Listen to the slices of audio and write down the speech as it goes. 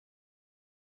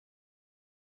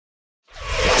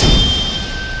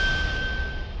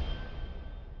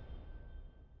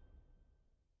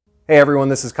Hey everyone,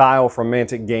 this is Kyle from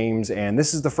Mantic Games, and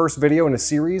this is the first video in a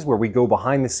series where we go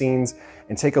behind the scenes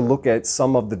and take a look at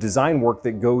some of the design work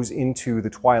that goes into the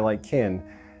Twilight kin.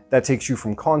 That takes you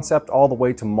from concept all the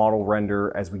way to model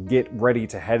render as we get ready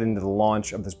to head into the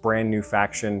launch of this brand new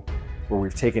faction where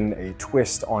we've taken a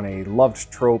twist on a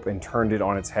loved trope and turned it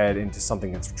on its head into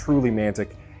something that's truly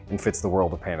Mantic and fits the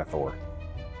world of Panathor.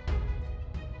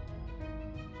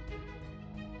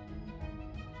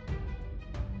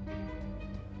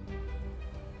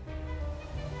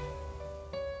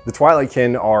 The Twilight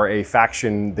kin are a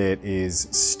faction that is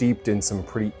steeped in some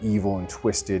pretty evil and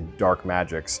twisted dark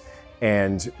magics.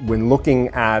 And when looking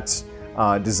at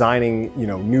designing,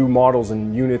 new models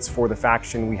and units for the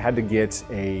faction, we had to get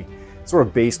a sort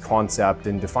of base concept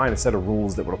and define a set of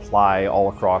rules that would apply all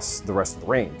across the rest of the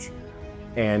range.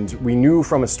 And we knew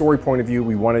from a story point of view,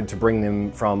 we wanted to bring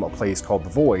them from a place called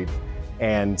the Void.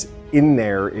 And in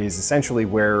there is essentially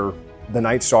where the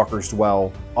Night Stalkers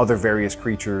dwell, other various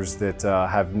creatures that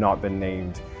have not been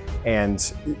named. And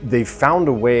they've found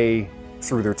a way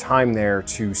through their time there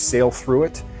to sail through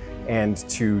it and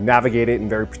to navigate it in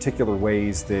very particular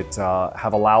ways that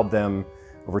have allowed them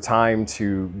over time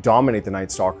to dominate the Night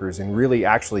Stalkers and really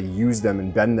actually use them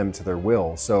and bend them to their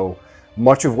will. So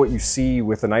much of what you see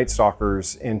with the Night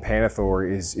Stalkers in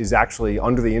Panathor is actually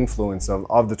under the influence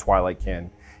of the Twilight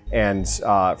kin. And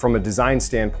from a design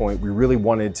standpoint, we really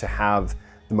wanted to have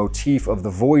the motif of the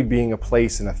Void being a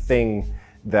place and a thing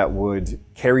that would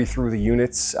carry through the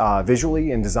units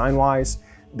visually and design-wise,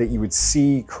 that you would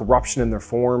see corruption in their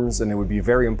forms, and it would be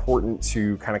very important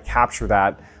to kind of capture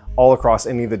that all across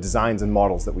any of the designs and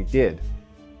models that we did.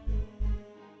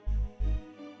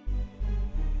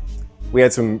 We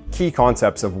had some key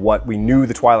concepts of what we knew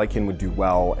the Twilight kin would do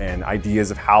well and ideas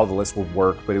of how the list would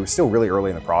work, but it was still really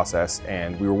early in the process,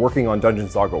 and we were working on Dungeon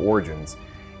Saga Origins,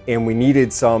 and we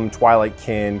needed some Twilight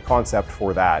kin concept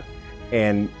for that.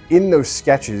 And in those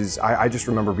sketches, I just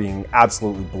remember being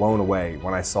absolutely blown away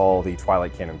when I saw the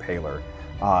Twilight kin Impaler.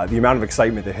 The amount of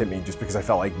excitement that hit me just because I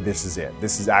felt like this is it.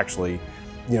 This is actually,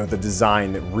 the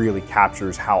design that really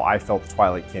captures how I felt the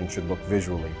Twilight kin should look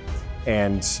visually.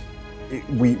 And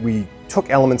we took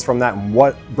elements from that and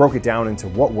broke it down into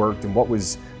what worked and what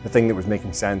was the thing that was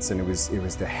making sense, and it was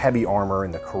the heavy armor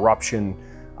and the corruption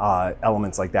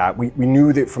elements like that. We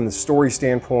knew that from the story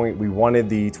standpoint, we wanted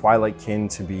the Twilight kin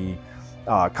to be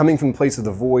coming from the place of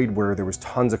the Void where there was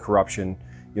tons of corruption.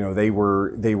 They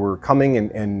were coming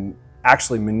and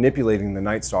actually manipulating the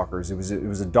Night Stalkers. It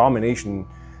was a domination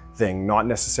thing, not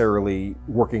necessarily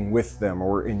working with them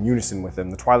or in unison with them.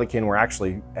 The Twilight kin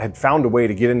had found a way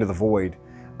to get into the Void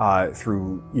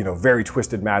through very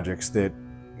twisted magics that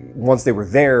once they were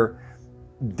there,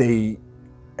 they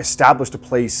established a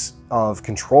place of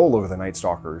control over the Night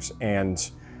Stalkers,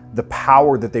 and the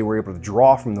power that they were able to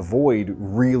draw from the Void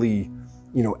really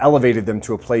elevated them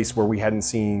to a place where we hadn't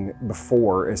seen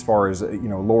before as far as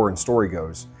lore and story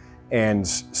goes. And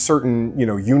certain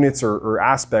units or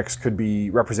aspects could be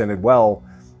represented well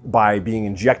by being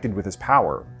injected with his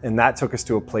power. And that took us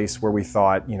to a place where we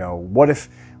thought, what if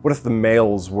the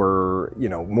males were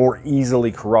more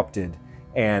easily corrupted,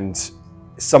 and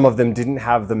some of them didn't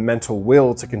have the mental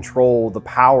will to control the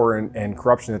power and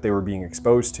corruption that they were being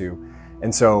exposed to.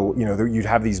 And so you'd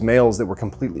have these males that were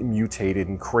completely mutated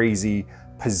and crazy,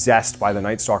 possessed by the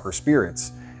Night Stalker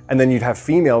spirits. And then you'd have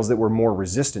females that were more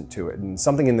resistant to it, and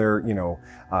something in their,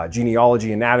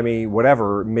 genealogy, anatomy,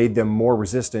 whatever, made them more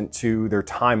resistant to their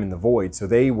time in the Void. So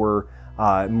they were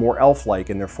more elf-like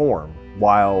in their form,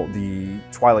 while the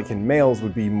Twilight kin males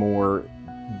would be more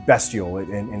bestial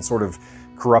and sort of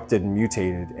corrupted and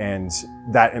mutated. And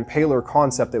that Impaler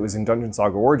concept that was in Dungeon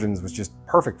Saga Origins was just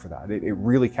perfect for that. It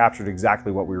really captured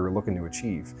exactly what we were looking to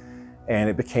achieve. And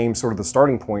it became sort of the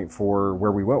starting point for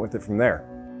where we went with it from there.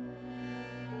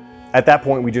 At that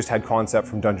point, we just had concept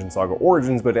from Dungeon Saga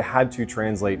Origins, but it had to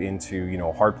translate into,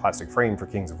 a hard plastic frame for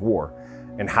Kings of War.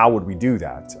 And how would we do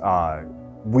that?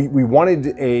 We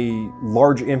wanted a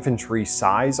large infantry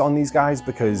size on these guys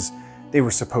because they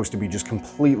were supposed to be just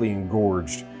completely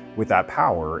engorged with that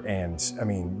power. And I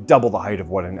mean, double the height of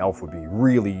what an elf would be.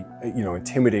 Really,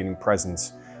 intimidating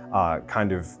presence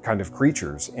kind of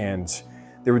creatures. And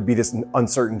there would be this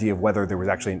uncertainty of whether there was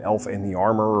actually an elf in the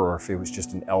armor or if it was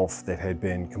just an elf that had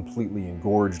been completely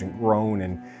engorged and grown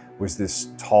and was this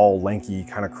tall, lanky,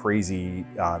 kind of crazy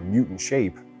mutant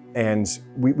shape. And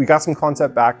we got some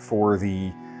concept back for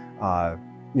the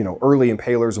early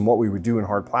Impalers and what we would do in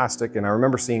hard plastic. And I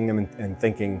remember seeing them and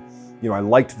thinking, I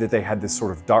liked that they had this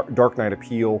sort of Dark Knight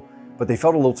appeal, but they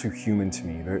felt a little too human to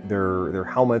me. Their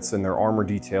helmets and their armor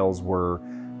details were,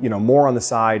 more on the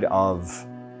side of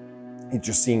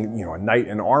just seeing, you know, a knight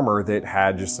in armor that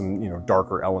had just some, you know,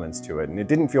 darker elements to it. And it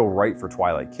didn't feel right for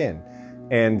Twilight kin.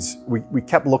 And we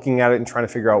kept looking at it and trying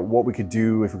to figure out what we could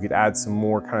do, if we could add some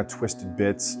more kind of twisted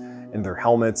bits in their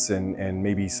helmets and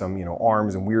maybe some, you know,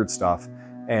 arms and weird stuff.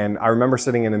 And I remember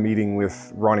sitting in a meeting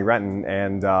with Ronnie Renton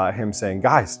and him saying,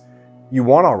 guys, you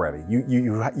won already.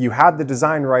 You had the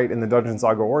design right in the Dungeon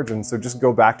Saga Origins, so just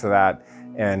go back to that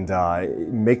and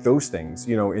make those things,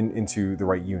 you know, into the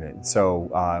right unit.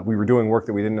 So we were doing work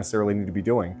that we didn't necessarily need to be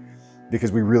doing,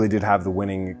 because we really did have the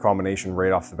winning combination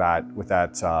right off the bat with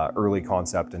that early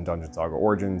concept in Dungeon Saga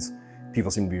Origins. People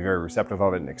seemed to be very receptive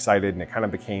of it and excited, and it kind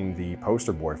of became the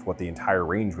poster boy for what the entire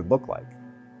range would look like.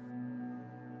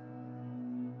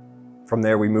 From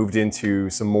there, we moved into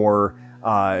some more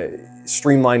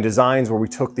streamlined designs where we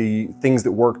took the things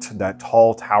that worked, that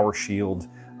tall tower shield,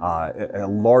 a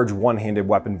large one-handed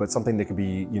weapon, but something that could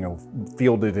be, you know,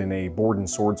 fielded in a board and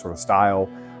sword sort of style.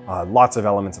 Lots of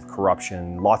elements of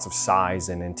corruption, lots of size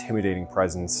and intimidating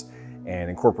presence, and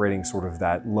incorporating sort of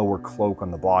that lower cloak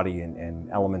on the body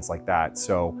and elements like that.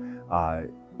 So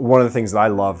one of the things that I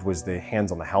loved was the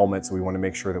hands on the helmet. So we want to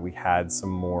make sure that we had some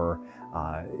more,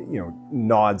 you know,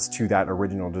 nods to that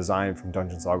original design from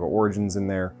Dungeon Saga Origins in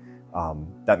there.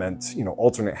 That meant, you know,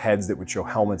 alternate heads that would show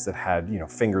helmets that had, you know,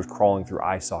 fingers crawling through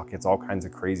eye sockets, all kinds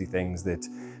of crazy things that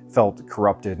felt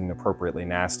corrupted and appropriately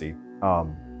nasty.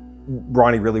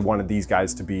 Ronnie really wanted these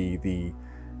guys to be the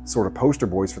sort of poster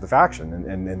boys for the faction,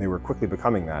 and they were quickly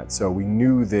becoming that. So we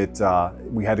knew that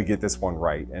we had to get this one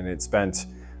right, and it spent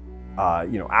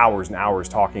you know, hours and hours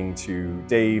talking to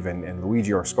Dave and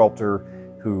Luigi, our sculptor,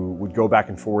 who would go back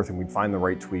and forth, and we'd find the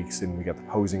right tweaks, and we got the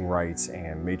posing right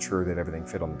and made sure that everything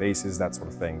fit on the bases, that sort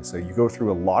of thing. So you go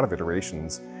through a lot of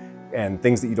iterations and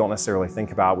things that you don't necessarily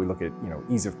think about. We look at, you know,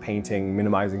 ease of painting,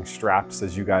 minimizing straps,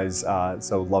 as you guys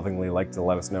so lovingly like to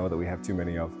let us know that we have too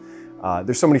many of.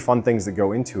 There's so many fun things that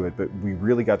go into it, but we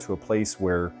really got to a place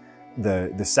where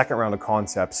the second round of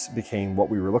concepts became what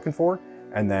we were looking for.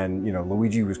 And then, you know,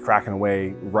 Luigi was cracking away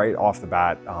right off the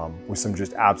bat with some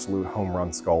just absolute home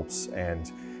run sculpts.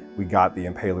 And we got the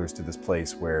Impalers to this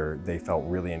place where they felt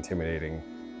really intimidating,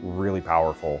 really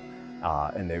powerful.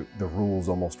 And the rules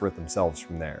almost writ themselves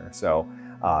from there. So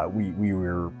we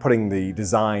were putting the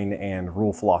design and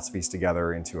rule philosophies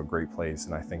together into a great place,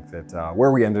 and I think that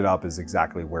where we ended up is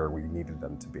exactly where we needed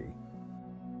them to be.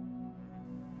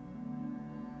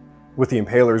 With the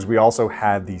Impalers, we also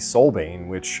had the Soulbane,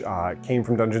 which came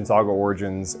from Dungeon Saga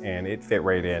Origins, and it fit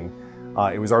right in.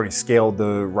 It was already scaled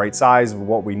the right size of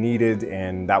what we needed,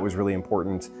 and that was really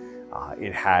important.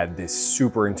 It had this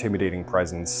super intimidating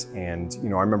presence, and you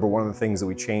know, I remember one of the things that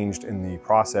we changed in the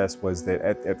process was that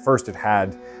at first it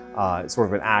had sort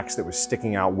of an axe that was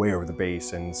sticking out way over the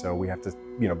base, and so we have to,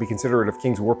 you know, be considerate of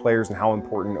King's War players and how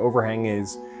important overhang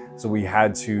is. So we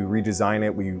had to redesign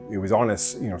it. It was on a,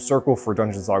 you know, circle for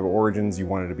Dungeon Saga Origins. You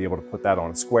wanted to be able to put that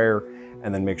on a square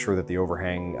and then make sure that the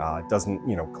overhang doesn't,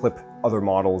 you know, clip other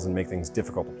models and make things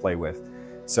difficult to play with.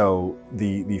 So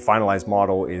the finalized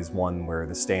model is one where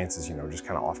the stance is, you know, just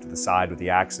kind of off to the side with the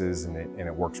axes, and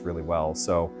it works really well.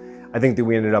 So I think that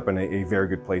we ended up in a very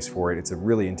good place for it. It's a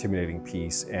really intimidating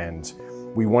piece, and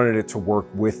we wanted it to work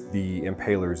with the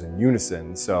Impalers in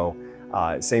unison. So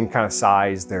same kind of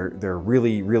size. They're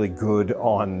really, really good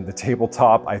on the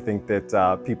tabletop. I think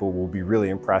that people will be really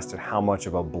impressed at how much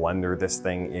of a blender this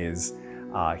thing is.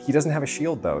 He doesn't have a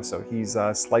shield though, so he's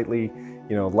slightly,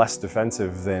 you know, less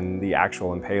defensive than the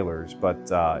actual Impalers, but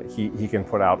he can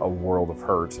put out a world of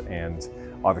hurt and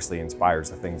obviously inspires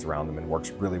the things around them and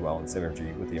works really well in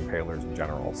synergy with the Impalers in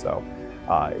general. So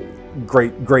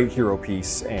great hero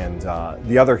piece, and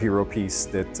the other hero piece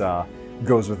that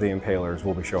goes with the Impalers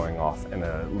we'll be showing off in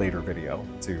a later video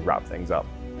to wrap things up.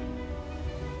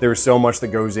 There's so much that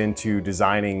goes into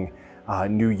designing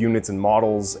new units and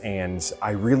models, and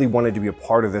I really wanted to be a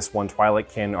part of this one. Twilight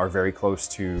kin are very close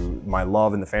to my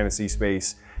love in the fantasy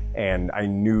space, and I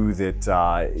knew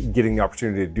that getting the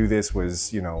opportunity to do this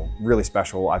was, you know, really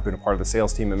special. I've been a part of the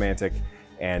sales team at Mantic,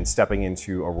 and stepping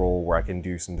into a role where I can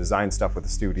do some design stuff with the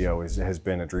studio has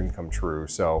been a dream come true.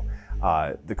 So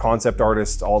the concept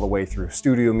artist all the way through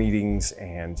studio meetings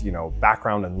and, you know,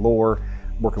 background and lore,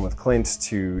 working with Clint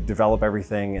to develop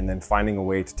everything, and then finding a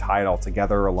way to tie it all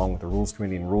together along with the rules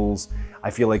committee and rules. I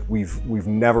feel like we've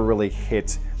never really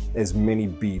hit as many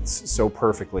beats so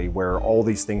perfectly where all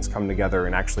these things come together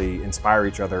and actually inspire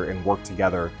each other and work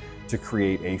together to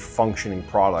create a functioning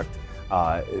product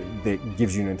that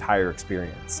gives you an entire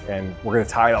experience. And we're going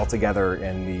to tie it all together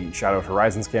in the Shadowed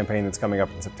Horizons campaign that's coming up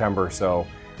in September. So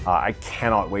I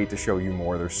cannot wait to show you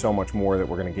more. There's so much more that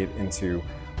we're going to get into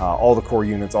all the core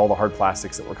units, all the hard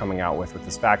plastics that we're coming out with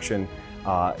this faction.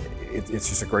 It's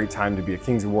just a great time to be a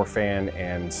Kings of War fan,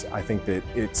 and I think that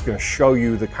it's going to show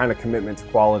you the kind of commitment to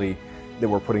quality that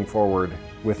we're putting forward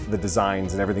with the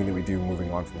designs and everything that we do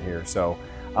moving on from here. So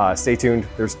stay tuned.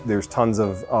 There's tons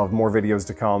of more videos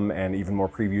to come, and even more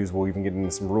previews. We'll even get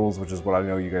into some rules, which is what I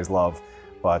know you guys love.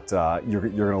 But you're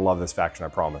going to love this faction, I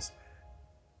promise.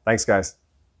 Thanks, guys.